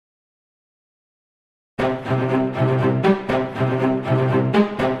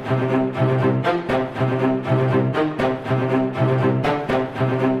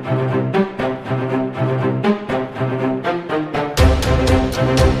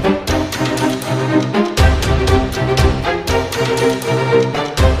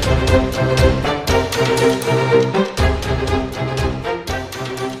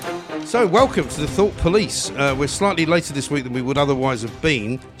So, welcome to the Thought Police. We're slightly later this week than we would otherwise have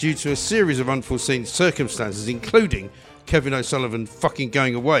been due to a series of unforeseen circumstances, including Kevin O'Sullivan fucking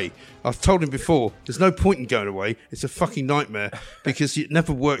going away. I've told him before, there's no point in going away. It's a fucking nightmare because it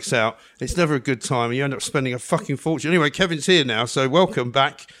never works out. It's never a good time and you end up spending a fucking fortune. Anyway, Kevin's here now, so welcome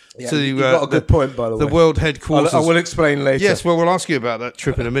back to you've got a good point, by the way. The world headquarters. I will explain later. Yes, well, we'll ask you about that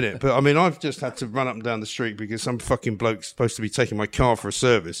trip in a minute. But, I mean, I've just had to run up and down the street because some fucking bloke's supposed to be taking my car for a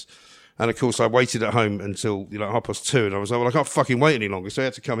service. And, of course, I waited at home until 2:30, and I was like, well, I can't fucking wait any longer, so I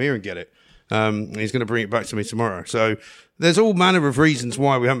had to come here and get it. And he's going to bring it back to me tomorrow. So there's all manner of reasons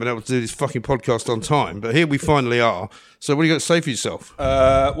why we haven't been able to do this fucking podcast on time, but here we finally are. So what are you got to say for yourself?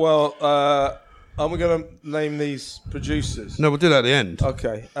 Aren't we going to name these producers? No, we'll do that at the end.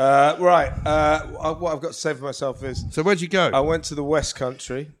 Okay. Right. What I've got to say for myself is... So where'd you go? I went to the West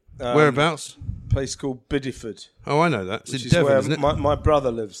Country. Whereabouts? A place called Bideford. Oh, I know that. It's which in is Devon, where isn't it? my brother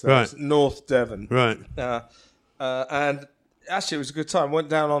lives there. Right. It's North Devon. Right. And actually, it was a good time. Went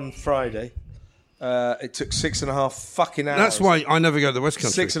down on Friday. It took 6.5 fucking hours. That's why I never go to the West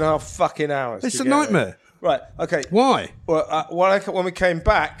Country. 6.5 fucking hours. It's a nightmare. There. Right, okay. Why? Well, when we came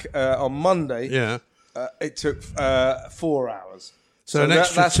back on Monday, Yeah. it took 4 hours. So an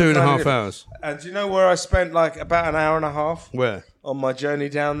extra 2.5 hours. And do you know where I spent like about an hour and a half? Where? On my journey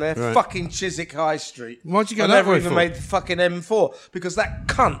down there? Right. Fucking Chiswick High Street. Why'd you go I that never way even for? made the fucking M4 because that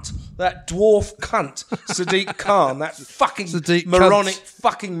cunt, that dwarf cunt, Sadiq Khan, that fucking Sadiq moronic cunt.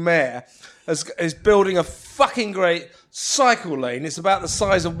 fucking mayor is building a fucking great cycle lane. It's about the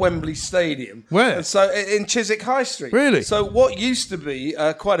size of Wembley Stadium. Where? And so in Chiswick High Street. Really? So what used to be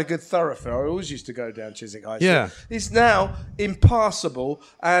quite a good thoroughfare, I always used to go down Chiswick High Street, Yeah. is now impassable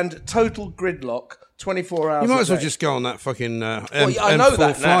and total gridlock 24 hours You might a as well day. just go on that fucking I M4 know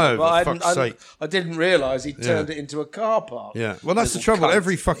that now, flyover, but for fuck's sake. I didn't realise he turned it into a car park. Yeah, well, that's the Little trouble. cunt.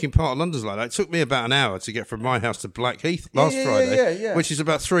 Every fucking part of London's like that. It took me about an hour to get from my house to Blackheath last Friday, yeah. which is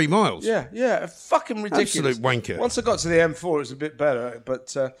about 3 miles. Yeah, fucking ridiculous. Absolute wanker. Once I got to the M4, it was a bit better,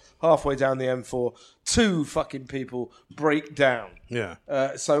 but halfway down the M4, 2 fucking people break down. Yeah.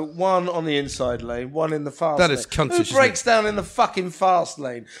 So one on the inside lane, one in the fast That lane. is cuntish, Who isn't breaks it? down in the fucking fast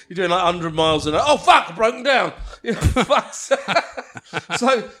lane? You're doing like 100 miles an hour. Oh, fuck, I've broken down. You know, fuck. So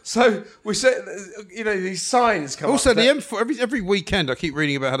we said, these signs come Also, up. the M4, every weekend I keep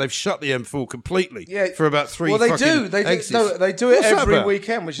reading about how they've shut the M4 completely for about 3 Well, they fucking do. They exits. do. No, they do it What's that every about?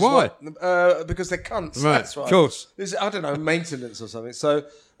 weekend, which is Why? because they're cunts. Right, That's right. of course. I don't know, maintenance or something. So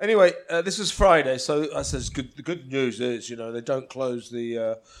anyway, this was Friday. So I says, the good news is, they don't close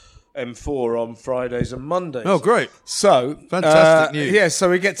the M4 on Fridays and Mondays. Oh, great. So Fantastic news. Yeah, so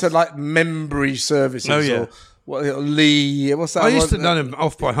we get to like Membry services. Oh, yeah. Or Lee. What's that? I used to know them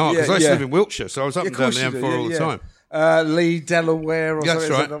off by heart because I used to Yeah. live in Wiltshire, so I was up and down the M4 all the time. Lee, Delaware, or That's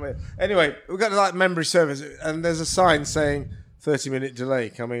something. right. Anyway, we've got like Membry service, and there's a sign saying 30-minute delay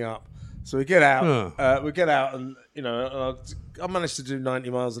coming up. So we get out. And I managed to do 90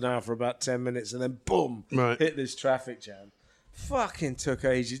 miles an hour for about 10 minutes, and then boom, hit this traffic jam. Fucking took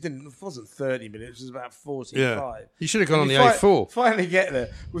ages. It wasn't 30 minutes. It was about 45. Yeah. You should have gone on the And A4. Finally get there.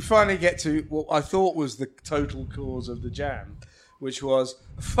 We finally get to what I thought was the total cause of the jam, which was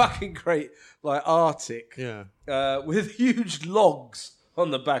a fucking great like Arctic with huge logs on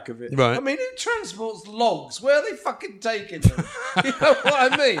the back of it. Right. I mean, who transports logs? Where are they fucking taking them? You know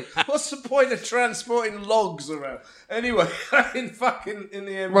what I mean? What's the point of transporting logs around? Anyway, in the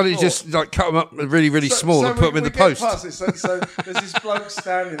M4. Well, you just like cut them up really, really small and put them in the post. Past it, so there's this bloke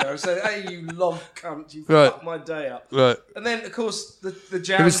standing there saying, "Hey, you log cunt, you Right. fucked my day up." Right. And then, of course, the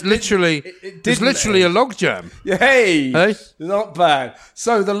jam. It was literally, a log jam. Yeah, hey, Hey? not bad.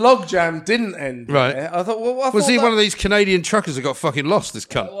 So the log jam didn't end. Right. there. I thought, well, Was he one of these Canadian truckers that got fucking lost, this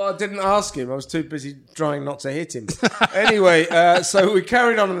cunt? Well, I didn't ask him. I was too busy trying not to hit him. Anyway, so we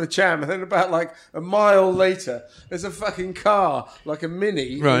carried on in the jam, and then about like a mile later, there's a fucking car, like a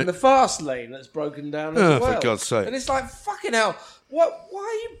Mini, in the fast lane that's broken down as well. For God's sake. And it's like, fucking hell, why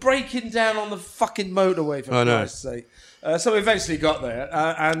are you breaking down on the fucking motorway, for I know. Christ's sake? So we eventually got there,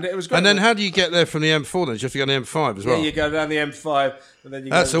 and it was great. And then how do you get there from the M4 then? Do you have to go to the M5 as well? Yeah, you go down the M5, and then you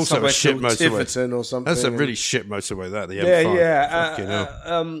That's go also somewhere a shit called motorway. Tiverton or something. That's a and- really shit motorway, the M5. Fucking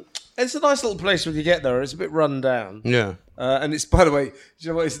hell. It's a nice little place when you get there. It's a bit run down. Yeah. And it's, by the way, do you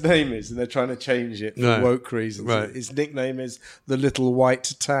know what his name is? And they're trying to change it for No. woke reasons. Right. His nickname is the Little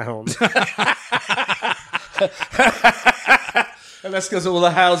White Town. And that's because all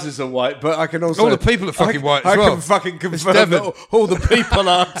the houses are white, but I can also... All the people are fucking white as I well. can fucking confirm Devon. that all the people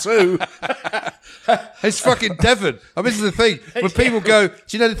are too. It's fucking Devon. I mean, this is the thing. When people go, do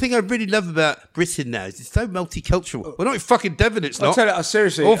you know, the thing I really love about Britain now is it's so multicultural. Well, not in fucking Devon, it's I'll not. tell you,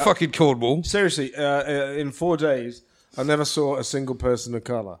 seriously... Or fucking Cornwall. Seriously, in 4 days, I never saw a single person of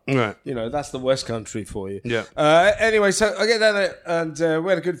colour. Right. You know, that's the West Country for you. Yeah. Anyway, so I get down there, and we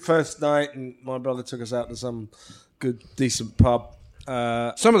had a good first night, and my brother took us out to some good, decent pub.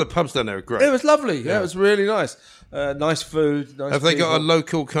 Some of the pubs down there are great. It was lovely. Yeah, it was really nice. Nice food. Nice Have they got a people.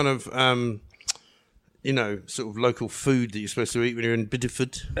 local kind of, sort of local food that you're supposed to eat when you're in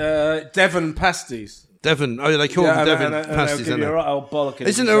Bideford? Devon pasties. Devon. Oh, they call them Devon pasties, They'll give don't you a they? right old bollocking.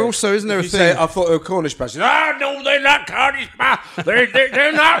 Isn't there a You thing? say, I thought they were Cornish pasties. Ah, no, they're not Cornish pasties.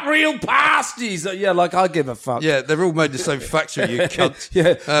 They're not real pasties. Yeah, like I give a fuck. Yeah, they're all made in the same factory, you cunt.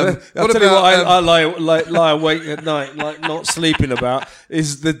 Yeah, I'll what tell you about, what I lie awake at night, like not sleeping about,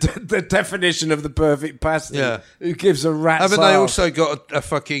 is the definition of the perfect pasty. Yeah. Who gives a rat's Haven't they arse? also got a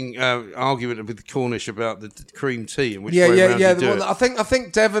fucking argument with the Cornish about the cream tea and which Yeah, way yeah, round yeah. you do it? I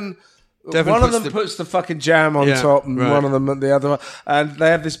think Devon. Devon one of puts them the- puts the fucking jam on Yeah, top, and right. one of them the other one, and they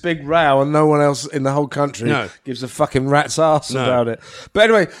have this big row, and no one else in the whole country No. gives a fucking rat's ass No. about it. But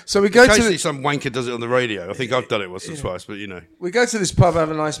anyway, so we go to Occasionally some wanker does it on the radio. I think I've done it once or twice, but you know. this pub, have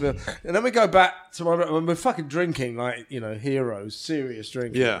a nice meal, and then we go back to when we're fucking drinking like heroes, serious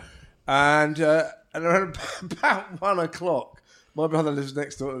drinking. Yeah. And around about 1 o'clock, my brother lives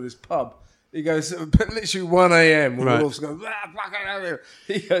next door to this pub. He goes, literally 1 a.m. when Right. the wolves go, fucking out here.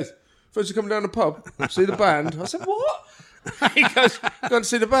 He goes, first you come down the pub, see the band. I said, what? He goes, go and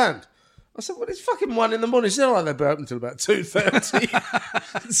see the band. I said, well, it's fucking 1 in the morning. He said, oh, they'll be open until about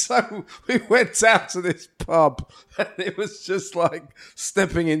 2:30. So we went down to this pub, and it was just like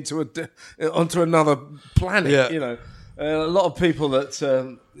stepping into onto another planet, Yeah. A lot of people that,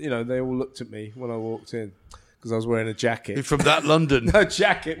 they all looked at me when I walked in because I was wearing a jacket. From that London. No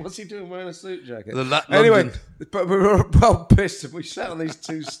jacket. What's he doing wearing a suit jacket? Anyway, but we were well pissed. We sat on these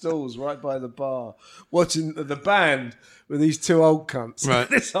 2 stools right by the bar watching the band with these 2 old cunts. Right.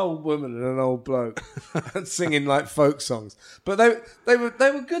 This old woman and an old bloke and singing like folk songs. But they were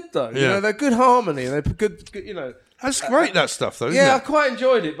good though. Yeah. They're good harmony. They're good. That's great, that stuff, though, isn't Yeah, I it? quite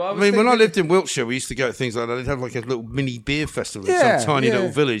enjoyed it. But I mean, when I lived in Wiltshire, we used to go to things like that. They'd have like a little mini beer festival in Yeah, some tiny yeah. little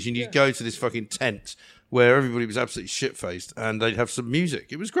village, and you'd go to this fucking tent where everybody was absolutely shit-faced, and they'd have some music.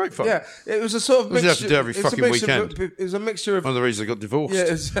 It was great fun. Yeah, it was a sort of We used mixture. to have to do every it's a fucking mixture of- weekend. It was a mixture of One of the reasons I got divorced.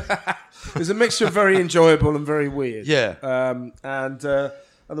 Yeah, it was a mixture of very enjoyable and very weird. Yeah.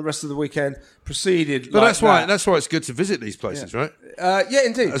 And the rest of the weekend proceeded. But like that's why it's good to visit these places, right? yeah,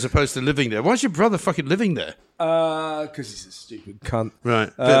 indeed. As opposed to living there. Why's your brother fucking living there? Because he's a stupid cunt. Right,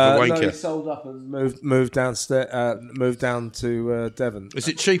 bit of a No, wanker. he sold up and moved downstairs. Moved down to Devon. Is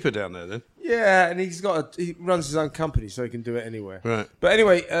it cheaper down there then? Yeah, and he runs his own company, so he can do it anywhere. Right. But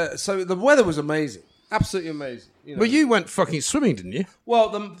anyway, so the weather was amazing, absolutely amazing. Well, you went fucking swimming, didn't you? Well,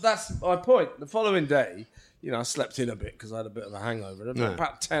 that's my point. The following day, I slept in a bit because I had a bit of a hangover. And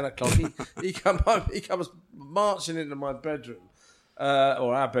about 10 o'clock, he comes marching into my bedroom,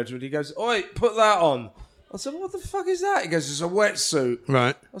 or our bedroom. He goes, "Oi, put that on." I said, "What the fuck is that?" He goes, "It's a wetsuit."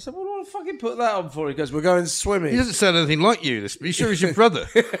 Right. I said, "What do I fucking put that on for?" He goes, "We're going swimming." He doesn't sound anything like you. Are you sure he's your brother?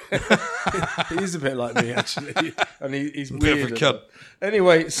 He's a bit like me, actually, and he's Bit of a weird. cunt.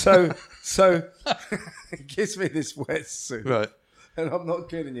 Anyway, so he gives me this wetsuit, Right. and I'm not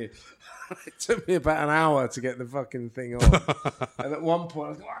kidding you. It took me about an hour to get the fucking thing on, and at one point I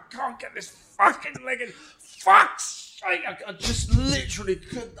was like, "I can't get this fucking legging." Fuck's sake! I just literally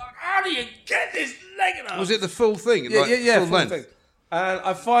couldn't. How do you get this legging up? Was it the full thing? Yeah, like, yeah, full full length? thing. And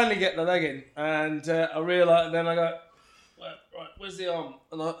I finally get the leg in, and I realise. And then I go, right, where's the arm?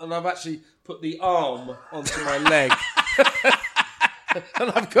 And I've actually put the arm onto my leg,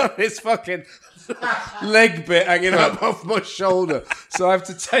 and I've got this fucking leg bit hanging up off my shoulder. So I have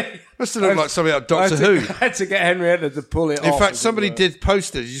to take. Must have looked like something out of Doctor Who. I had to get Henrietta to pull it off. In fact, as it somebody were. did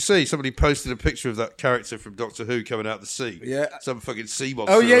post it. Did you see? Somebody posted a picture of that character from Doctor Who coming out of the sea. Yeah. Some fucking sea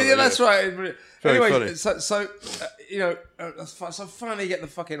monster. Oh yeah, or yeah, whatever, that's right. Very Anyway, funny. so I finally get the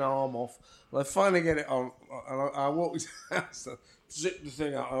fucking arm off. And I finally get it on, and I walk down, zip the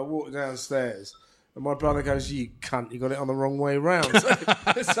thing up. I walk downstairs, and my brother goes, "You cunt! You got it on the wrong way round." So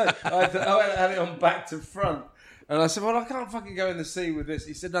I had it on back to front, and I said, "Well, I can't fucking go in the sea with this."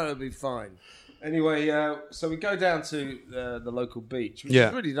 He said, "No, it'll be fine." Anyway, so we go down to the local beach, which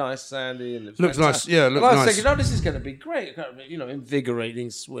is really nice, sandy, and it's Looks fantastic. nice. Yeah, looks and I was nice. thinking, this is going to be great. Invigorating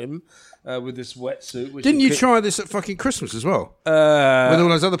swim with this wetsuit. Which Didn't you try this at fucking Christmas as well? When all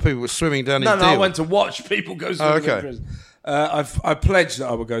those other people were swimming down in No, Deal? I went to watch people go swimming. Oh, okay. in prison. I pledged that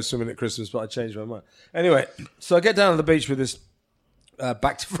I would go swimming at Christmas, but I changed my mind. Anyway, so I get down to the beach with this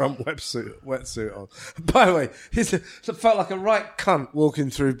back to front wetsuit on. By the way, it felt like a right cunt walking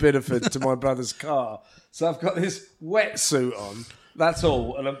through Bideford to my brother's car. So I've got this wetsuit on. That's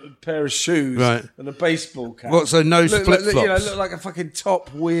all, and a pair of shoes, right. and a baseball cap. What? So no flip flops? You know, look like a fucking top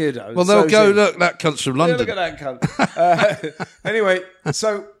weirdo. Well, they'll go. Look, that cunt's from London. Yeah, look at that cunt. Anyway,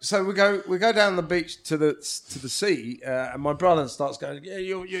 so we go down the beach to the sea, and my brother starts going, "Yeah,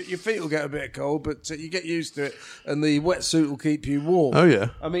 your feet will get a bit cold, but you get used to it, and the wetsuit will keep you warm." Oh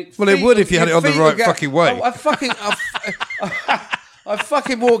yeah. I mean, well, it would if you had it on the right fucking way. I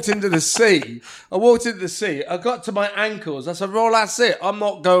fucking walked into the sea. I got to my ankles. I said, "Well, that's it. I'm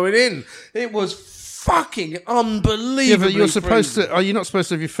not going in." It was fucking unbelievable. Yeah, but you're supposed to. Are you not supposed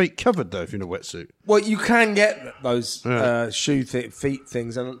to have your feet covered though if you're in a wetsuit? Well, you can get those feet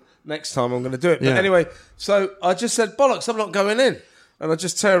things, and next time I'm going to do it. But anyway, so I just said, "Bollocks, I'm not going in." And I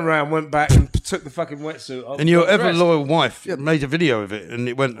just turned around, went back, and took the fucking wetsuit off. And your ever loyal wife made a video of it, and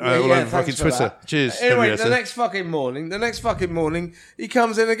it went all over fucking Twitter. Cheers. Anyway, the next fucking morning, he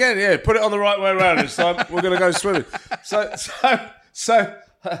comes in again. Yeah, put it on the right way around this time. We're going to go swimming. So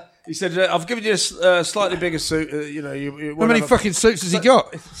he said, "I've given you a slightly bigger suit. How many fucking suits has he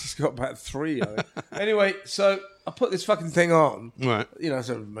got? He's got about 3. I think. Anyway, so I put this fucking thing on. Right.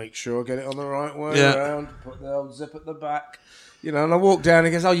 So make sure I get it on the right way around. Put the old zip at the back. And I walk down and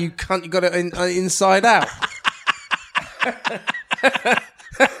he goes, "Oh, you cunt, you got it inside out."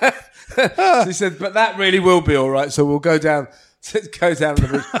 So he said, "But that really will be all right. So we'll go down the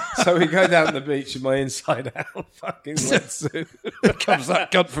beach." So we go down the beach in my inside out fucking wetsuit. Comes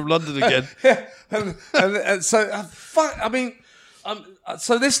that cunt from London again. and so,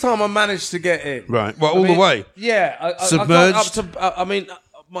 so this time I managed to get in. Right. Well, all the way? Yeah. Submerged?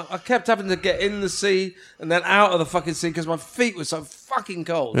 I kept having to get in the sea and then out of the fucking sea because my feet were so fucking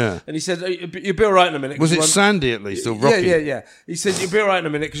cold. Yeah. And he said, "You'll be all right in a minute." Was it sandy at least or rocky? Yeah. He said, "You'll be all right in a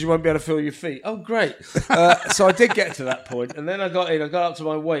minute because you won't be able to feel your feet." Oh, great. So I did get to that point, and then I got in. I got up to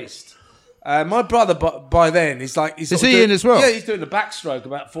my waist. My brother, by then, is he in as well? Yeah, he's doing the backstroke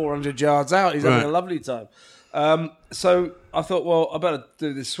about 400 yards out. He's having a lovely time. So I thought, well, I better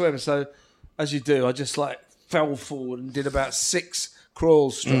do this swim. So as you do, I just fell forward and did about 6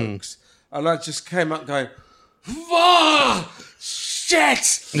 crawl strokes, and I just came up going,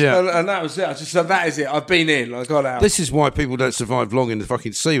 shit! Yeah. And that was it. I just said, that is it. I've been in. I got out. This is why people don't survive long in the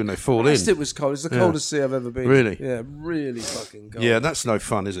fucking sea when they fall in. It was cold. It's the coldest sea I've ever been. Really? Yeah, really fucking cold. Yeah, that's no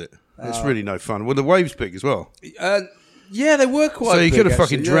fun, is it? It's really no fun. Were the waves big as well? Yeah, they were quite. So you big, could have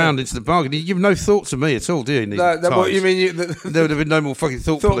fucking actually, drowned into the bargain. You give no thought to me at all, do you? In these times? What you mean? There would have been no more fucking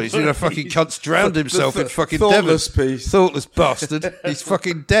thought police. Fucking cunt's drowned himself in fucking thoughtless Devon. piece. Thoughtless bastard. He's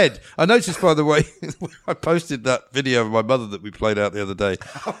fucking dead. I noticed, by the way, I posted that video of my mother that we played out the other day,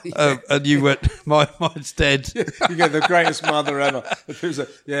 and you went, "Mine's dead." You get the greatest mother ever.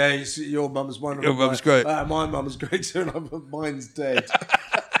 Your mum's wonderful. Your mum's great. My mum's great too, and mine's dead.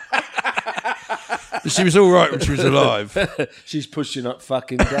 She was all right when she was alive. She's pushing up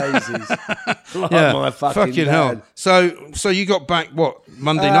fucking daisies. My fucking hell. So you got back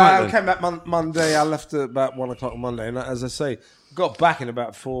Monday night? I came back Monday. I left at about 1 o'clock on Monday, and as I say, got back in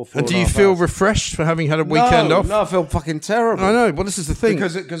about 4. And do you feel refreshed for having had a weekend off? No, I feel fucking terrible. I know. Well, this is the thing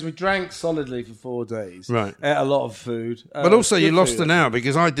because we drank solidly for 4 days. Right. Ate a lot of food. But also, you lost an hour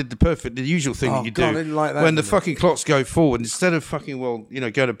because I did the usual thing that you do. I didn't like that. When the fucking clocks go forward, instead of fucking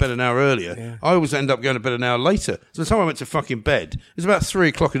go to bed an hour earlier, I always end up going to bed an hour later. So the time I went to fucking bed, it was about 3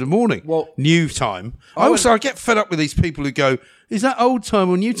 o'clock in the morning. Well, new time. I get fed up with these people who go, "Is that old time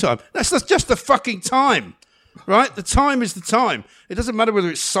or new time?" That's just the fucking time. Right? The time is the time. It doesn't matter whether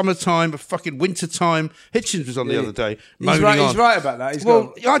it's summertime or fucking winter time. Hitchens was on the other day. He's right about that.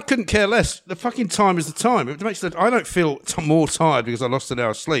 I couldn't care less. The fucking time is the time. I don't feel more tired because I lost an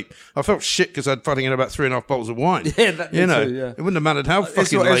hour's sleep. I felt shit because I'd fucking had about 3.5 bottles of wine. Yeah, that too, it wouldn't have mattered how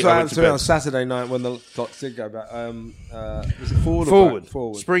fucking late I went to bed. On Saturday night when the clocks did go back. Was it forward?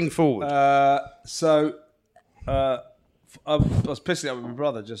 Forward. Spring forward. I was pissing out with my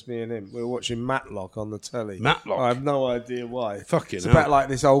brother, just me and him. We were watching Matlock on the telly. Matlock? I have no idea why. It's about like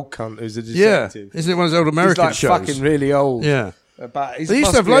this old cunt who's a detective. Yeah. Isn't it one of those old American shows? Fucking really old. Yeah. They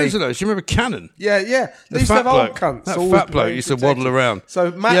used to have loads of those. You remember Cannon? Yeah. They used to have old cunts. That fat bloke used to waddle around. So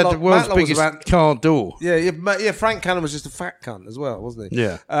Matlock, he had the world's biggest car door. Yeah. Frank Cannon was just a fat cunt as well, wasn't he?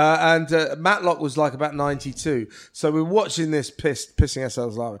 Yeah. And Matlock was like about 92. So we were watching this pissing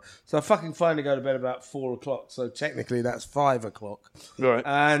ourselves laughing. So I fucking finally go to bed about 4 o'clock. So technically that's 5 o'clock. Right.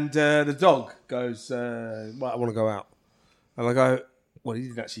 And the dog goes, "I want to go out." And I go, well, he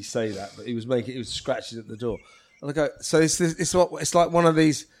didn't actually say that, but he was scratching at the door. And I go, so it's like one of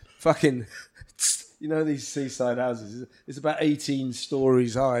these fucking, you know, these seaside houses. It's about 18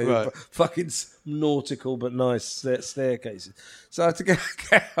 stories high, Right. fucking nautical but nice staircases. So I had to get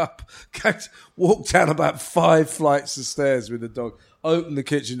up, walk down about 5 flights of stairs with the dog, open the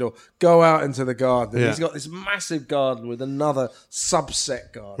kitchen door, go out into the garden. Yeah. He's got this massive garden with another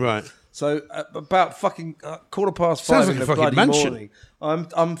subset garden. Right. So about fucking 5:15 Sounds like in a the fucking bloody mansion. morning,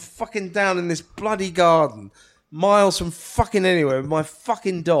 I'm fucking down in this bloody garden, miles from fucking anywhere, with my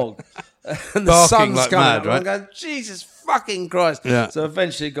fucking dog, and the Barking sun's like coming mad, up, and right? I'm going, Jesus fucking Christ! Yeah. So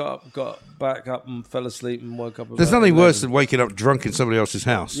eventually got back up and fell asleep and woke up. There's about nothing 11. worse than waking up drunk in somebody else's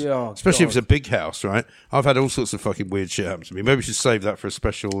house. Yeah, Especially if God. it's a big house, right? I've had all sorts of fucking weird shit happen to me. Maybe we should save that for a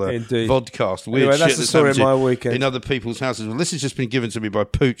special Indeed. vodcast. Weird Anyway, that's shit the story happened of my to you weekend. in other people's houses. Well, this has just been given to me by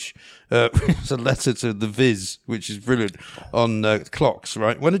Pooch. It's a letter to the Viz, which is brilliant, on clocks,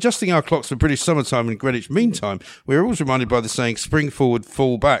 right? When adjusting our clocks for British summertime and Greenwich Mean Time, we are always reminded by the saying, spring forward,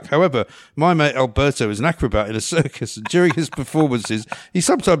 fall back. However, my mate Alberto is an acrobat in a circus, and during his performances, he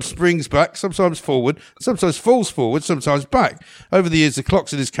sometimes springs back, sometimes forward, sometimes falls forward, sometimes back. Over the years, the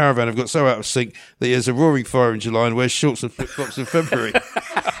clocks in his caravan have got so out of sync that he has a roaring fire in July and wears shorts and flip-flops in February.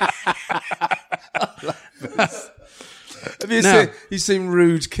 Have you Now- seen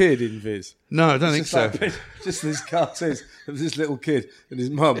Rude Kid in Viz? No, I don't think so. Just these cartoons of this little kid and his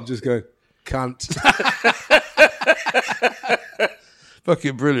mum just going, cunt.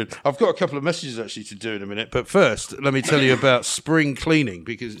 Fucking brilliant. I've got a couple of messages actually to do in a minute, but first, let me tell you about spring cleaning,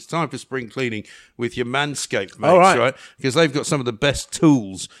 because it's time for spring cleaning with your Manscaped mates, All right. right? Because they've got some of the best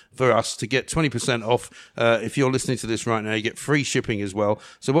tools for us to get 20% off. If you're listening to this right now, you get free shipping as well.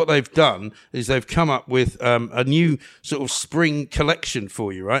 So what they've done is they've come up with a new sort of spring collection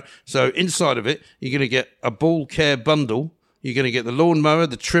for you, right? So inside of it, you're going to get a ball care bundle. You're going to get the lawnmower,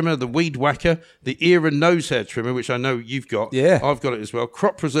 the trimmer, the weed whacker, the ear and nose hair trimmer, which I know you've got. Yeah. I've got it as well.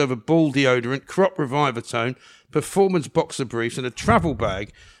 Crop preserver, ball deodorant, crop reviver tone, performance boxer briefs, and a travel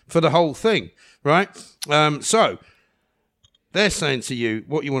bag for the whole thing, right? So they're saying to you,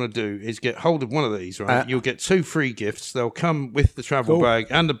 what you want to do is get hold of one of these, right? You'll get 2 free gifts. They'll come with the travel bag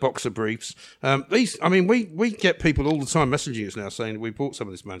and the boxer briefs. We get people all the time messaging us now saying that we bought some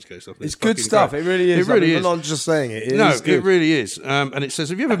of this Manscaped stuff. It's good fucking stuff. great. It really is. It really I'm is. not just saying it. No, is good. it really is. And it says,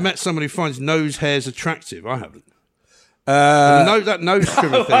 have you ever met someone who finds nose hairs attractive? I haven't. That nose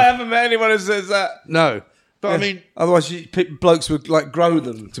trimmer thing. I haven't met anyone who says that. No. But I mean, Otherwise, blokes would like grow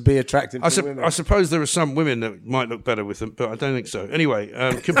them to be attractive to women. I suppose there are some women that might look better with them, but I don't think so. Anyway,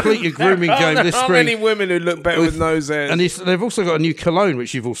 complete your grooming game this There aren't spring. many women who look better with nose hairs. And they've also got a new cologne,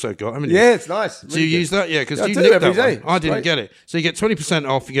 which you've also got, haven't you? Yeah, it's nice. Do you use that? Yeah, because I you do nicked every that day. one. I It's didn't great. get it. So you get 20%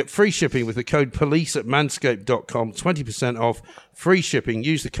 off. You get free shipping with the code police at manscaped.com. 20% off, free shipping.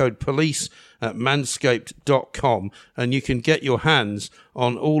 Use the code police at manscaped.com and you can get your hands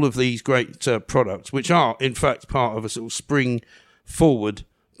on all of these great products, which are, in fact, part of a sort of spring forward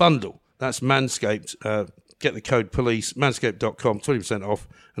bundle. That's Manscaped. Get the code police, manscaped.com, 20% off,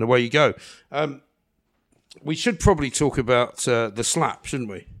 and away you go. We should probably talk about the slap,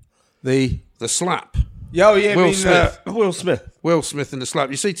 shouldn't we? The slap. Will Smith. Will Smith. Will Smith and the slap.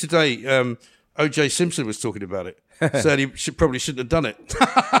 You see, today, O.J. Simpson was talking about it. Said he probably shouldn't have done it.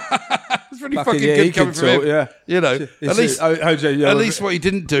 It's really fucking he good coming could from him. talk, yeah. You know, at least what he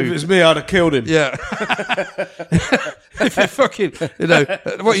didn't do. If it was me, I'd have killed him. Yeah. If you fucking, you know,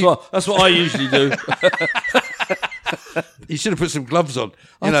 That's what I usually do. you should have put some gloves on,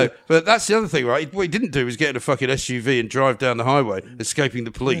 you know. But that's the other thing, right? What he didn't do was get in a fucking SUV and drive down the highway, escaping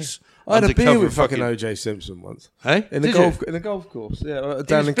the police. I had a beer undercover with fucking O.J. Simpson once. Hey? In Did a golf course, down was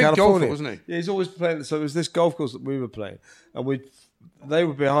in a big California, golfer, wasn't he? Yeah, he's always playing. So it was this golf course that we were playing, and they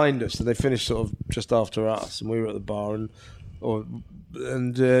were behind us, and they finished sort of just after us, and we were at the bar, and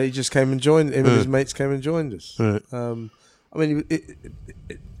he just came and joined him, and his mates came and joined us. Right. I mean,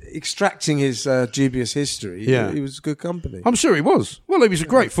 extracting his dubious history, he was good company. I'm sure he was. Well, he was a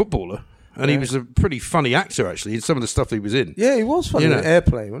great footballer. And he was a pretty funny actor, actually, in some of the stuff he was in. Yeah, he was funny. You know. In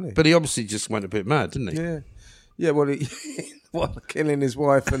Airplane, wasn't he? But he obviously just went a bit mad, didn't he? Yeah. Well, killing his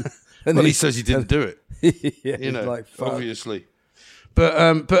wife and Well, he says he didn't do it. Yeah, You know, like, fuck. obviously. But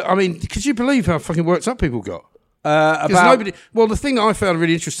I mean, could you believe how fucking worked up people got? Well, the thing that I found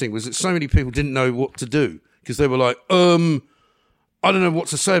really interesting was that so many people didn't know what to do because they were like, I don't know what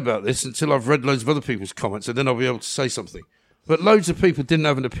to say about this until I've read loads of other people's comments and then I'll be able to say something. But loads of people didn't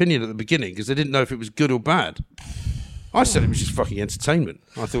have an opinion at the beginning because they didn't know if it was good or bad. I said it was just fucking entertainment.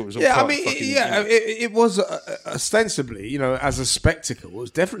 I thought it was all Yeah, I part mean, of fucking, it was ostensibly, as a spectacle, it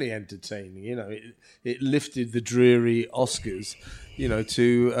was definitely entertaining. It lifted the dreary Oscars,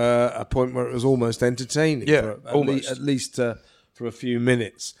 to a point where it was almost entertaining. Yeah, at least for a few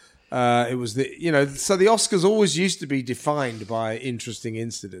minutes. It was so the Oscars always used to be defined by interesting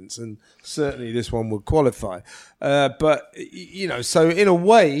incidents, and certainly this one would qualify. But so in a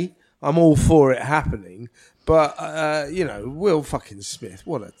way, I'm all for it happening. But Will fucking Smith,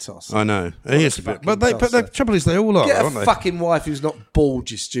 what a toss! I know he is a bit, but the trouble is they all are, Get aren't a they? fucking wife who's not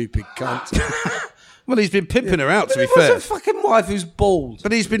bald, you stupid cunt. Well, he's been pimping her out. To be What's fair, a fucking wife who's bald?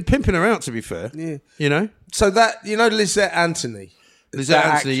 but he's been pimping her out. To be fair, Yeah. So that Lisette Anthony. Lisette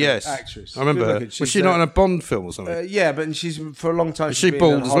Anthony, yes, actress. I remember her. Was she not in a Bond film or something? Yeah, but she's for a long time. She been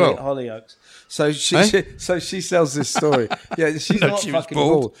bald in as well? Hollyoaks. So she sells this story. Yeah, she's No, not she was fucking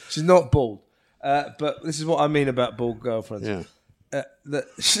bald. bald. She's not bald. But this is what I mean about bald girlfriends. Yeah.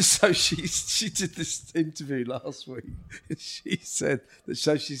 So she did this interview last week. She said that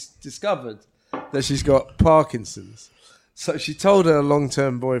she's discovered that she's got Parkinson's. So she told her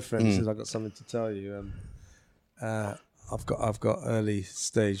long-term boyfriend, says, "I've got something to tell you. I've got early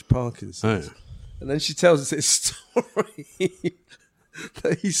stage Parkinson's." Oh. And then she tells us this story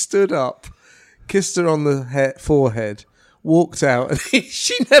that he stood up, kissed her on the forehead, walked out, and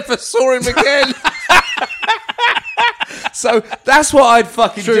she never saw him again. So that's what I'd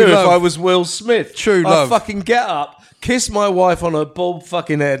fucking True do love. if I was Will Smith. True I'd love. fucking get up, kiss my wife on her bald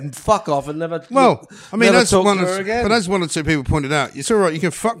fucking head, and fuck off and never. Well, I mean, never that's talk one. to her again. But as one or two people pointed out, it's all right. You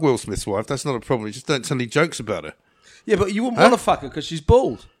can fuck Will Smith's wife. That's not a problem. You just don't tell any jokes about her. Yeah, but you wouldn't want to fuck her because she's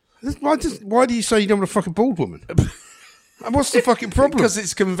bald. Why do you say you don't want to fuck a bald woman? And what's the fucking problem? Because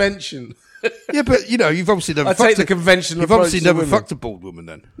it's convention. Yeah, but you've obviously never. I fucked take the conventional You've obviously approach to never women. fucked a bald woman,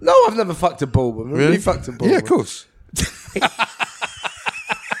 then. No, I've never fucked a bald woman. Really? You fucked a bald Yeah, woman. of course.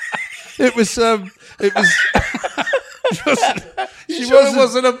 It was. She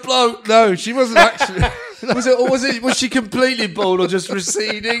wasn't a bloke. No, she wasn't actually. Was she completely bald or just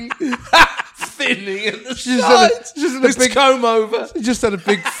receding, thinning at the She's sides? had a Just big comb over. She just had a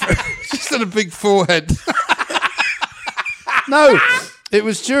big. Just had a big forehead. No, it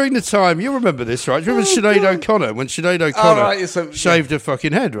was during the time. You remember this, right? Do you remember Sinead O'Connor when Sinead O'Connor right, so- shaved her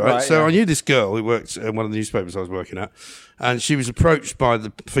fucking head, right? Right, so yeah. I knew this girl who worked at one of the newspapers I was working at, and she was approached by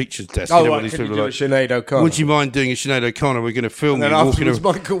the features desk. Oh, what right, these can you people do are a Sinead O'Connor? Would you mind doing a Sinead O'Connor? We're going to film And you then walking afterwards,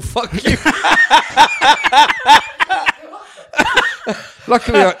 around. Michael, fuck you.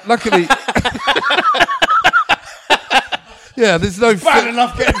 Luckily. Yeah, there's no. Bad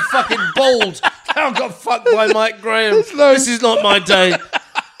enough getting fucking bald. Now I got fucked by Mike Graham. no- This is not my day.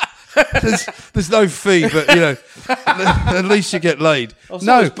 There's no fee, but at least you get laid. I thought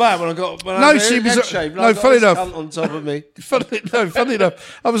No, it was bad when I got she was head shaved. no. I got Funny this enough, cunt on top of me. funny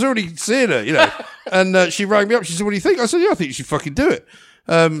enough, I was already seeing her, and she rang me up. She said, "What do you think?" I said, "Yeah, I think you should fucking do it.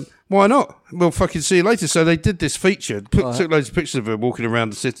 Why not? We'll fucking see you later." So they did this feature, took loads of pictures of her walking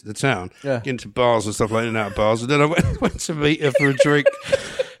around the town, into bars and stuff like that, in and out of bars, and then I went to meet her for a drink.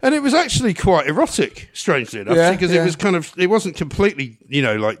 And it was actually quite erotic, strangely enough, because it was it wasn't completely,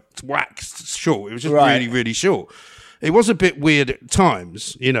 like waxed short. It was just really, really short. It was a bit weird at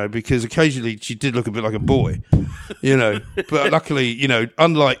times, because occasionally she did look a bit like a boy, But luckily,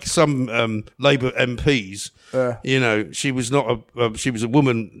 unlike some Labour MPs, she was not she was a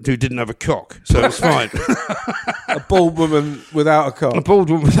woman who didn't have a cock, so it was fine. A bald woman without a cock. A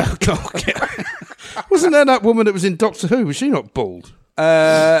bald woman without a cock. Wasn't there that woman that was in Doctor Who? Was she not bald?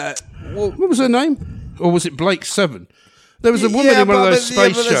 What was her name? Or was it Blake Seven? There was a woman in one of those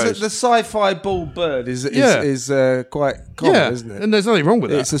space shows. The sci-fi bald bird is quite common, isn't it? And there's nothing wrong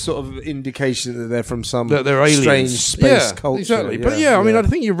with that. It's a sort of indication that they're from some That they're aliens. strange space culture. Exactly. But I mean, I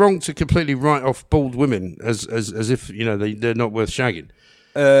think you're wrong to completely write off bald women as if they're not worth shagging.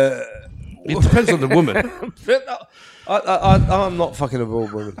 It depends on the woman. I'm not fucking a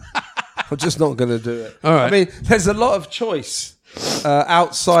bald woman. I'm just not going to do it. All right. I mean, there's a lot of choice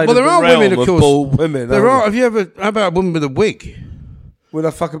outside. Well, there of the are realm women, of course. Bald women. There are. Have you ever? How about a woman with a wig? Would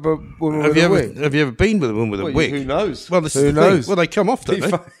I fuck a woman Have with you a ever? wig? Have you ever been with a woman with a Well, wig? who knows? Well, this Who is the thing. knows? Well, they come off, don't they?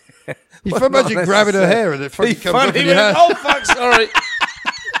 You Well, imagine not grabbing her necessarily. hair and it fucking Be comes off funny in your when- hair. Oh fuck! Sorry.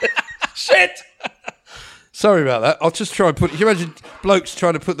 Shit. Sorry about that. I'll just try and put. Can you imagine blokes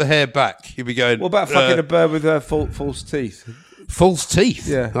trying to put the hair back? You'd be going. What about fucking a bird with false teeth? false teeth?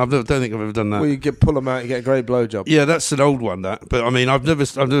 Yeah. Don't think I've ever done that. Well, you pull them out, you get a great blowjob. Yeah, that's an old one. That, but I mean, I've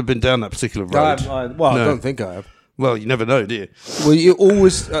never been down that particular road. I No. don't think I have. Well, you never know, do you? Well, you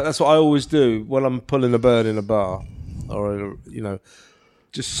always. That's what I always do when I'm pulling a bird in a bar, or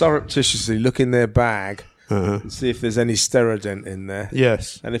just surreptitiously look in their bag and see if there's any Steradent in there.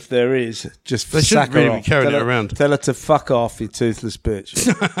 Yes. And if there is, just They sack shouldn't really her be off. carrying it around. Tell her to fuck off, you toothless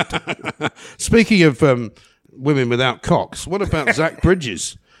bitch. Speaking of women without cocks, what about Zach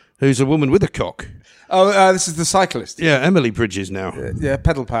Bridges, who's a woman with a cock? Oh, this is the cyclist. Yeah, Emily Bridges now. Yeah,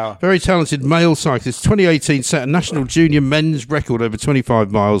 pedal power. Very talented male cyclist. 2018 set a national junior men's record over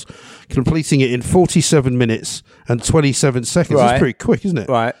 25 miles, completing it in 47 minutes and 27 seconds. Right. That's pretty quick, isn't it?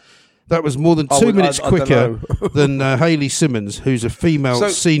 Right. That was more than 2 minutes I don't quicker know. than Hayley Simmons, who's a female So-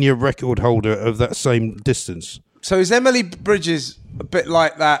 senior record holder of that same distance. So is Emily Bridges a bit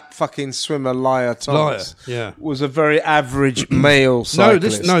like that fucking swimmer Lia Thomas? yeah. Was a very average male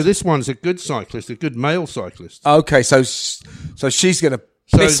cyclist. This one's a good cyclist, a good male cyclist. Okay, so she's going to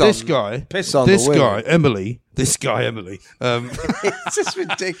So piss this on, guy, piss on this the women. guy, Emily, It's just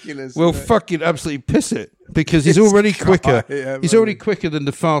ridiculous. will isn't it? fucking absolutely piss it because he's already quicker. yeah, He's man. already quicker than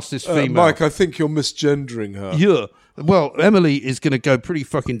the fastest female. Mike, I think you're misgendering her. Yeah. Well, Emily is going to go pretty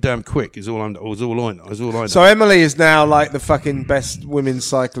fucking damn quick. Is all I know. So Emily is now like the fucking best women's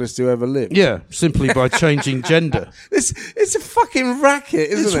cyclist who ever lived. Yeah, simply by changing gender. It's a fucking racket,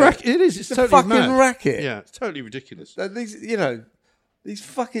 isn't it? It is. It's a totally fucking mad. racket. Yeah, it's totally ridiculous. These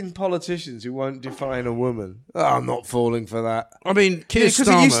fucking politicians who won't define a woman. Oh, I'm not falling for that. I mean, Keir Because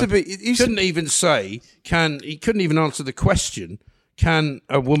Starmer it used to be. couldn't even say he couldn't even answer the question. Can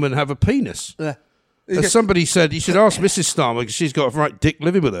a woman have a penis? As somebody said, you should ask Mrs. Starmer because she's got a right dick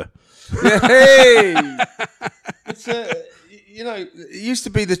living with her. Hey, it used to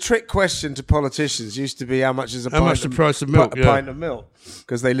be the trick question to politicians. Used to be how much is a price of milk? A pint of milk,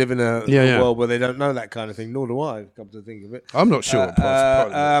 because they live in a Yeah. world where they don't know that kind of thing. Nor do I. Come to think of it, I'm not sure. What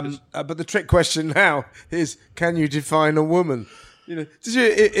price of milk is. but the trick question now is: can you define a woman? Did you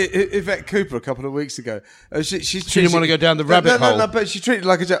Yvette Cooper a couple of weeks ago? She didn't want to go down the rabbit hole. No, but she treated it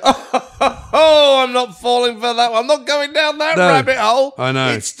like a joke. Oh, I'm not falling for that one. I'm not going down that rabbit hole. I know.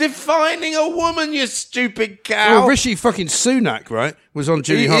 It's defining a woman, you stupid cow. Well, Rishi fucking Sunak, right, was on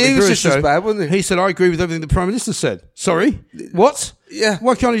Julie He Hartley was Brewer's just as show. bad, wasn't he? He said, "I agree with everything the Prime Minister said." Sorry, what? Yeah.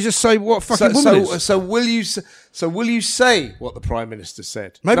 Why can't he just say what a fucking woman is? So will you say what the Prime Minister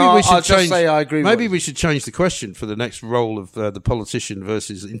said? Maybe No, we should I'll change. just say I agree. Maybe with we should change the question for the next role of the politician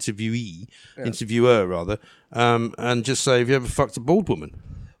versus interviewer rather, and just say, "Have you ever fucked a bald woman?"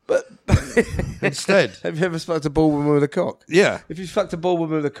 But Instead, have you ever fucked a bald woman with a cock? yeah, If you fucked a bald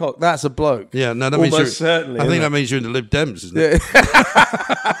woman with a cock, that's a bloke. yeah. No, that means Almost certainly. I think isn't that means you're in the Lib Dems, isn't it?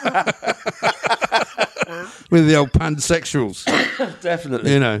 With the old pansexuals, it?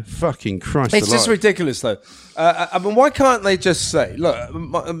 Definitely. fucking Christ. It's just alive. ridiculous, though. I mean, why can't they just say, look,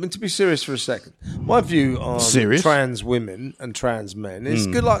 I mean, to be serious for a second, my view on Serious? trans women and trans men is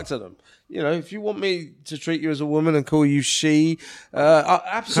good luck to them. If you want me to treat you as a woman and call you she,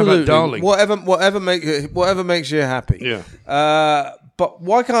 absolutely, darling? whatever makes you happy. Yeah. But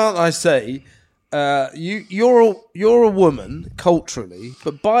why can't I say you're a woman culturally,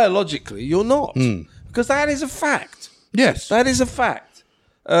 but biologically you're not? Because that is a fact. Yes. That is a fact.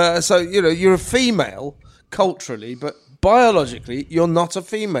 So you're a female culturally, but biologically you're not a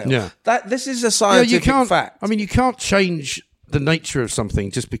female. Yeah. This is a scientific fact. I mean, you can't change the nature of something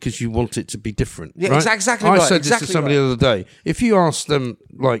just because you want it to be different. Yeah, right? exactly I right, said this exactly to somebody right. the other day. If you ask them,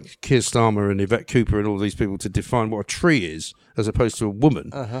 like Keir Starmer and Yvette Cooper and all these people, to define what a tree is as opposed to a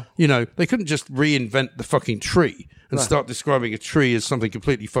woman, they couldn't just reinvent the fucking tree and start describing a tree as something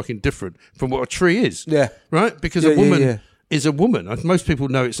completely fucking different from what a tree is. Yeah. Right? Because a woman is a woman. Most people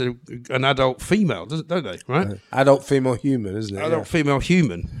know it's an adult female, don't they? Right? Adult female human, isn't it? Adult female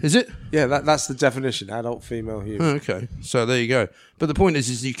human. Is it? Yeah, that's the definition. Adult female human. Oh, okay. So there you go. But the point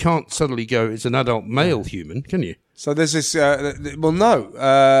is you can't suddenly go, it's an adult male human, can you? So there's this. Well,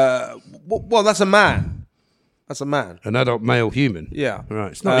 no. Well, that's a man. That's a man. An adult male human. Yeah.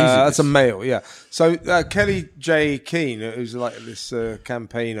 Right. It's not easy. That's a male, yeah. So Kelly J. Keane, who's like this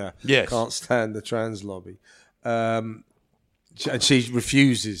campaigner, Yes. can't stand the trans lobby. And she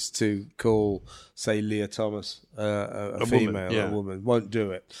refuses to call, say, Leah Thomas a female, woman, yeah. a woman. Won't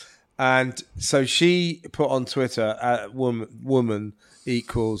do it. And so she put on Twitter, woman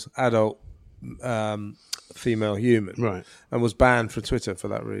equals adult female human. Right. And was banned from Twitter for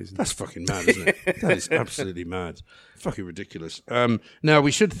that reason. That's fucking mad, isn't it? That is absolutely mad. Fucking ridiculous. Now,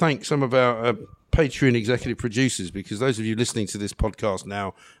 we should thank some of our Patreon executive producers, because those of you listening to this podcast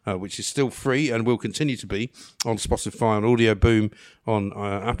now, which is still free and will continue to be on Spotify, on Audio Boom, on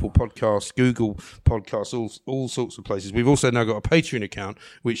Apple Podcasts, Google Podcasts, all sorts of places. We've also now got a Patreon account,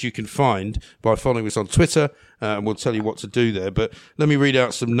 which you can find by following us on Twitter, and we'll tell you what to do there. But let me read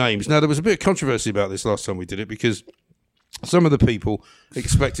out some names. Now, there was a bit of controversy about this last time we did it, because Some of the people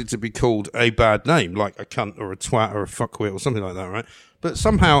expected to be called a bad name, like a cunt or a twat or a fuckwit or something like that, right? But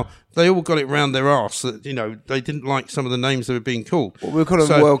somehow they all got it round their arse that, you know, they didn't like some of the names they were being called. Well, we'll call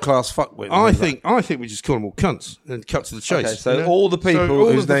them world-class fuckwit. I think we just call them all cunts and cut to the chase. Okay, so all the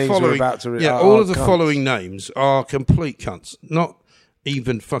people whose names we're about to read all of the cunts. following names are complete cunts, not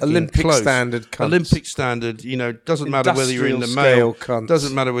even fucking Olympic close. standard cunts. Olympic standard, you know, doesn't matter whether you're in the male, cunts.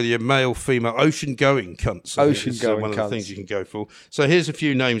 Doesn't matter whether you're male, female, ocean-going cunts. Ocean-going one of the cunts. things you can go for. So here's a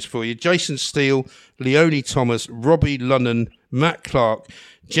few names for you. Jason Steele, Leonie Thomas, Robbie Lunnan, Matt Clark,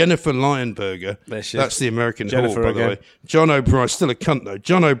 Jennifer Lionberger. That's the American Jennifer whore, by the again. way. John O'Brien, still a cunt though.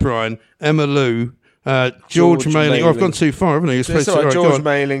 John O'Brien, Emma Lou, George Mailing. Oh, I've gone too far, haven't I? You're supposed to, right, George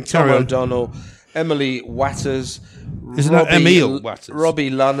Mailing, Tom Carry on. O'Donnell, Emily Watters, Isn't that Emile Watters?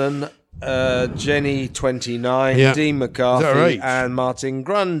 Robbie Lunnan, Jenny 29, Yeah. Dean Is that McCarthy, right? and Martin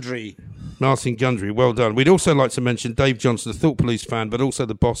Grundry. Martin Gundry, well done. We'd also like to mention Dave Johnson, the Thought Police fan, but also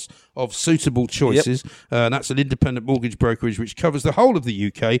the boss of Suitable Choices. And that's an independent mortgage brokerage which covers the whole of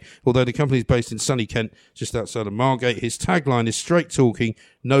the UK, although the company is based in sunny Kent, just outside of Margate. His tagline is straight talking,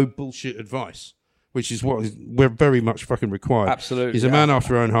 no bullshit advice, which is what we're very much fucking required. Absolutely. He's a man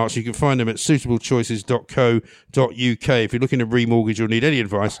after our own heart. So you can find him at suitablechoices.co.uk. If you're looking to remortgage or need any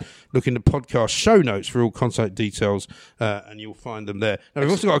advice, look in the podcast show notes for all contact details, and you'll find them there. Now,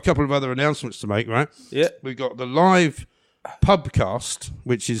 we've also got a couple of other announcements to make, right? Yeah. We've got the live pubcast,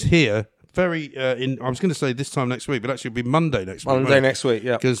 which is here. I was going to say this time next week, but actually it'll be Monday next week. Monday next week,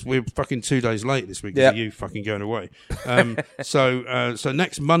 yeah. Because we're fucking 2 days late this week because of you fucking going away. So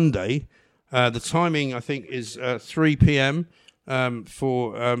next Monday, the timing, I think, is 3 p.m.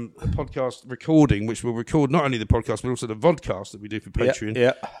 For a podcast recording, which will record not only the podcast, but also the vodcast that we do for Patreon.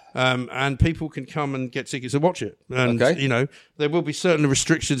 Yeah. And people can come and get tickets to watch it. And, Okay. you know, there will be certain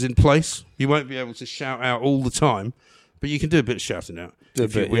restrictions in place. You won't be able to shout out all the time, but you can do a bit of shouting out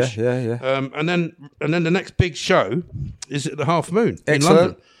if you wish. Yeah. And then the next big show is at the Half Moon in Excellent.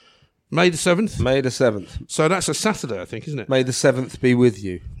 London. May the 7th. May the 7th. So that's a Saturday, I think, isn't it? May the 7th be with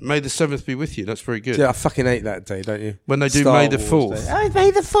you. May the 7th be with you. That's very good. Yeah, I fucking hate that day, don't you? When they do Star May the Wars 4th. Day. Oh,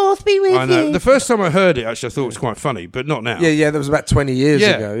 May the 4th be with I know. you. The first time I heard it, actually, I thought it was quite funny, but not now. Yeah, that was about 20 years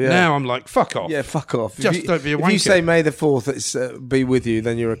ago. Yeah. Now I'm like, fuck off. Yeah, fuck off. Just don't be a If you wanker. say May the 4th, it's be with you,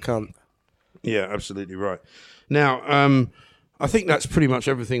 then you're a cunt. Yeah, absolutely right. Now, I think that's pretty much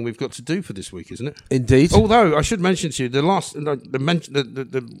everything we've got to do for this week, isn't it? Indeed. Although I should mention to you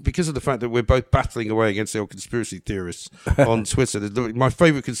because of the fact that we're both battling away against the old conspiracy theorists on Twitter. My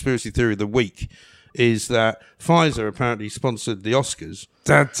favourite conspiracy theory of the week is that Pfizer apparently sponsored the Oscars,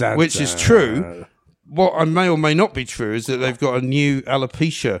 which is true. What may or may not be true is that they've got a new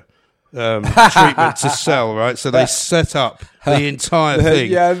alopecia treatment to sell, right? So they set up the entire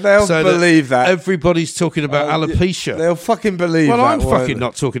thing. Yeah, they'll believe that. Everybody's talking about alopecia. They'll fucking believe that. Well, I'm won't fucking they?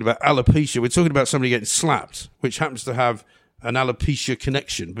 not talking about alopecia. We're talking about somebody getting slapped, which happens to have an alopecia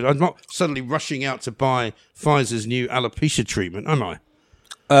connection. But I'm not suddenly rushing out to buy Pfizer's new alopecia treatment, am I?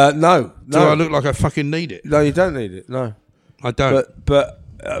 No. Do I look like I fucking need it? No, you don't need it. No. I don't. But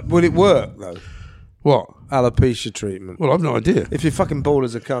will it work, though? What? Alopecia treatment. Well, I've no idea. If you're fucking bald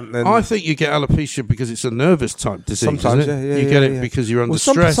as a cunt, then... I think you get alopecia because it's a nervous type disease. Sometimes, isn't it? yeah, you get it because you're under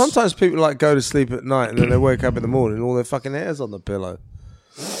stress. Sometimes people like go to sleep at night and then they wake up in the morning and all their fucking hair's on the pillow.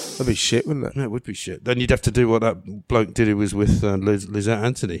 That'd be shit, wouldn't it? Yeah, it would be shit. Then you'd have to do what that bloke did who was with Lizette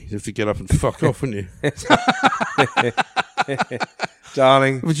Anthony. You'd have to get up and fuck off, wouldn't you?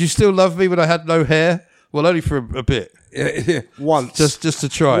 Darling. Would you still love me when I had no hair? Well, only for a bit. Once. Just to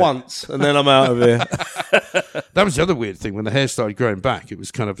try. Once, and then I'm out of here. That was the other weird thing. When the hair started growing back, it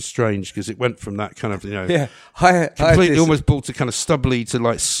was kind of strange because it went from that kind of, Yeah. completely almost bald to kind of stubbly to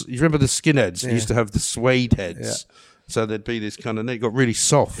like, you remember the skinheads? They used to have the suede heads. Yeah. So there'd be this kind of, it got really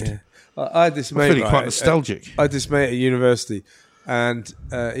soft. Yeah. I had this I'm mate. feeling quite nostalgic. I had this mate at university, and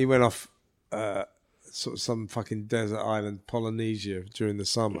he went off sort of some fucking desert island, Polynesia, during the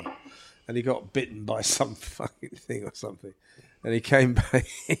summer, and he got bitten by some fucking thing or something, and he came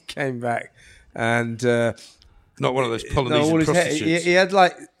back. And Not one of those Polynesian prostitutes. he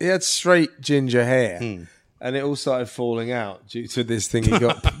had straight ginger hair. And it all started falling out due to this thing he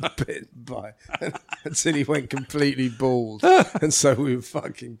got bitten by until he went completely bald. And so we were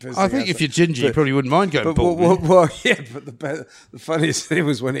fucking pissing I think if you're ginger, you probably wouldn't mind going but bald. yeah, but the funniest thing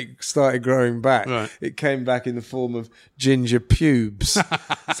was when it started growing back, Right. it came back in the form of ginger pubes.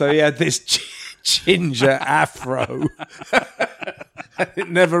 So he had this ginger afro. It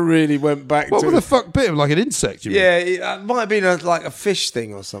never really went back What to the fuck bit of like an insect? You mean? Yeah, it might have been like a fish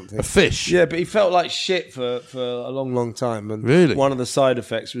thing or something. A fish? Yeah, but he felt like shit for a long, long time. And Really? one of the side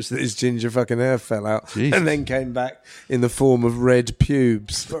effects was that his ginger fucking hair fell out Jesus. and then came back in the form of red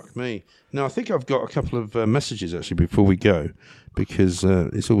pubes. Fuck me. No, I think I've got a couple of messages actually before we go, because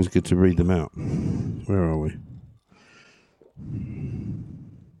it's always good to read them out. Where are we?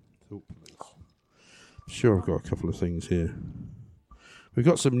 Sure, I've got a couple of things here. We've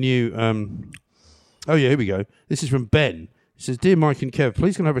got some new... oh, yeah, here we go. This is from Ben. He says, Dear Mike and Kev,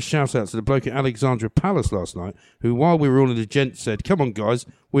 please can I have a shout-out to the bloke at Alexandra Palace last night, who, while we were all in the gent, said, come on, guys,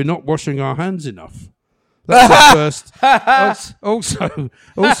 we're not washing our hands enough. That's the first.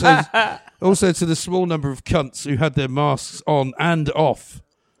 Also to the small number of cunts who had their masks on and off.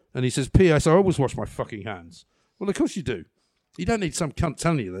 And he says, P.S. I always wash my fucking hands. Well, of course you do. You don't need some cunt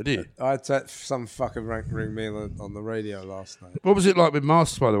telling you that, do you? I had some fucker ring me on the radio last night. What was it like with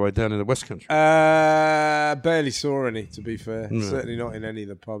masks, by the way, down in the West Country? Barely saw any, to be fair. No. Certainly not in any of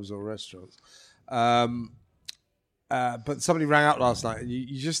the pubs or restaurants. But somebody rang up last night, and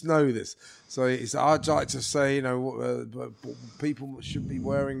you just know this. So I'd like to say, people should be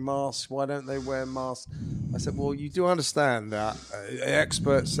wearing masks. Why don't they wear masks? I said, well, you do understand that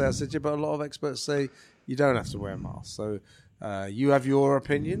experts say. I said, yeah, but a lot of experts say you don't have to wear masks. So you have your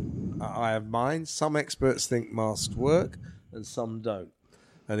opinion. I have mine. Some experts think masks work, and some don't.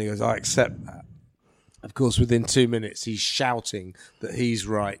 And he goes, I accept that. Of course, within 2 minutes, he's shouting that he's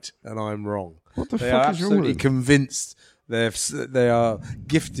right and I'm wrong. What the They fuck are is wrong with absolutely them? convinced they are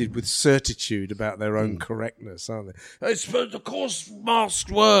gifted with certitude about their own correctness, aren't they? It's, of course, masks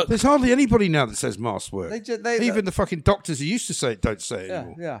work. There's hardly anybody now that says masks work. They- Even the fucking doctors who used to say it don't say it Yeah,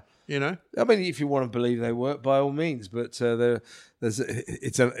 anymore. yeah. You know? I mean, if you want to believe they work, by all means. But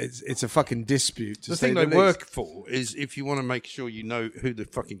it's a fucking dispute. To The say thing the they least. work for is if you want to make sure you know who the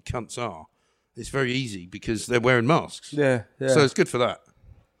fucking cunts are, it's very easy because they're wearing masks. Yeah, yeah. So it's good for that.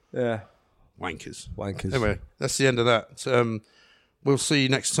 Yeah. Wankers. Wankers. Anyway, that's the end of that. We'll see you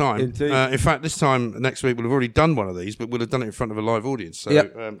next time. Indeed. In fact, this time next week we'll have already done one of these, but we'll have done it in front of a live audience. So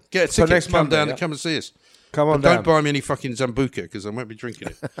Yep. get a So ticket, next come Monday, down yeah. and come and see us. Come on And down. don't buy me any fucking Zambuca because I won't be drinking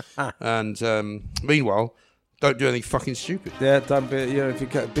it. And meanwhile, don't do anything fucking stupid. Yeah, don't be. If you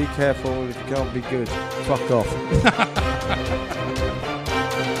be careful. If you can't be good, fuck off.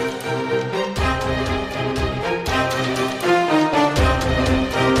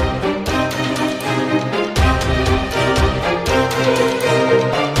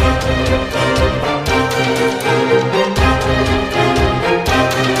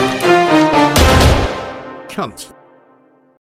 Cunt.